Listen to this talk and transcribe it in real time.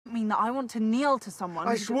that I want to kneel to someone.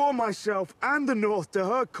 I swore myself and the North to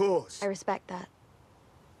her cause. I respect that.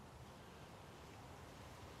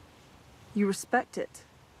 You respect it?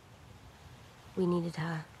 We needed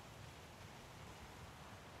her.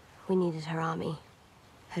 We needed her army.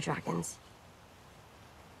 Her dragons.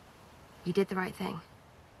 You did the right thing.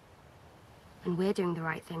 And we're doing the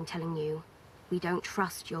right thing, telling you we don't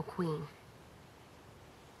trust your queen.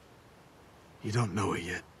 You don't know her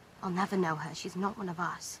yet. I'll never know her. She's not one of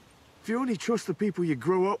us. If you only trust the people you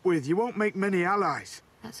grow up with, you won't make many allies.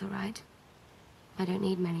 That's all right. I don't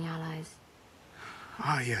need many allies.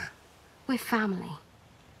 Arya. We're family.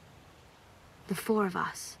 The four of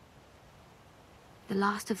us. The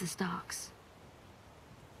last of the Starks.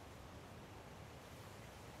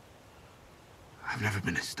 I've never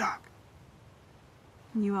been a Stark.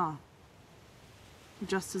 You are. You're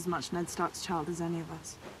just as much Ned Stark's child as any of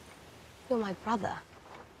us. You're my brother.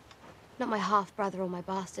 Not my half-brother or my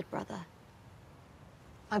bastard brother.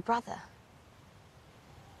 My brother.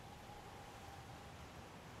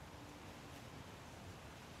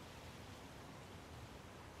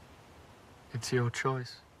 It's your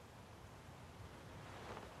choice.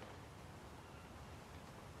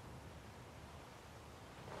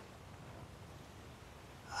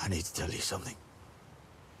 I need to tell you something.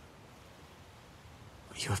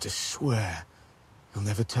 You have to swear you'll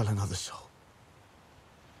never tell another soul.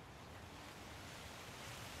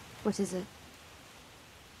 What is it?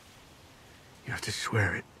 You have to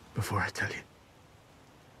swear it before I tell you.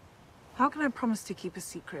 How can I promise to keep a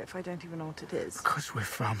secret if I don't even know what it is? Because we're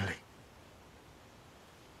family.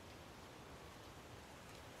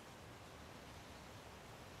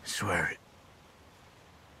 Swear it.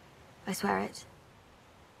 I swear it.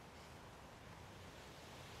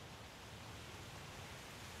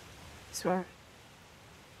 Swear it.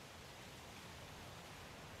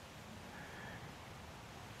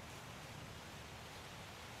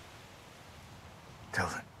 Tell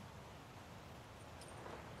them.